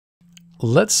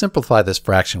Let's simplify this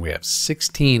fraction. We have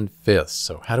 16 fifths.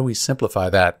 So how do we simplify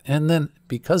that? And then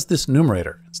because this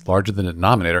numerator is larger than the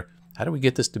denominator, how do we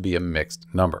get this to be a mixed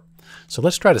number? So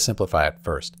let's try to simplify it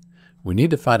first. We need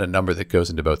to find a number that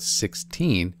goes into both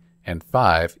 16 and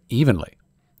 5 evenly.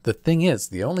 The thing is,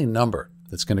 the only number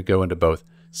that's going to go into both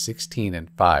 16 and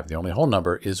 5, the only whole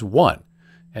number, is 1.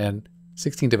 And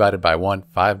 16 divided by 1,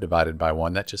 5 divided by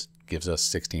 1, that just gives us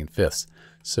 16 fifths.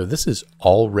 So this is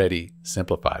already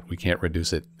simplified. We can't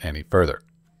reduce it any further.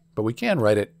 But we can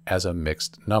write it as a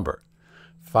mixed number.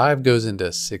 5 goes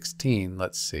into 16,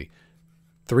 let's see.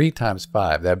 3 times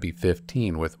 5, that'd be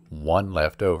 15 with 1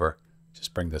 left over.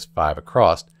 Just bring this 5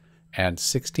 across. And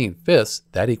 16 fifths,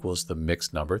 that equals the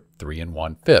mixed number 3 and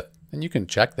 1/5. And you can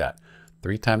check that.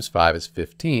 3 times 5 is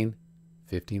 15.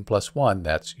 15 plus 1,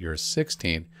 that's your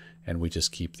 16. And we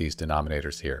just keep these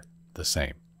denominators here the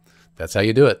same. That's how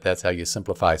you do it. That's how you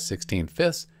simplify 16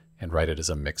 fifths and write it as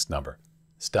a mixed number.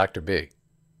 It's Dr. B.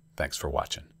 Thanks for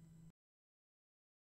watching.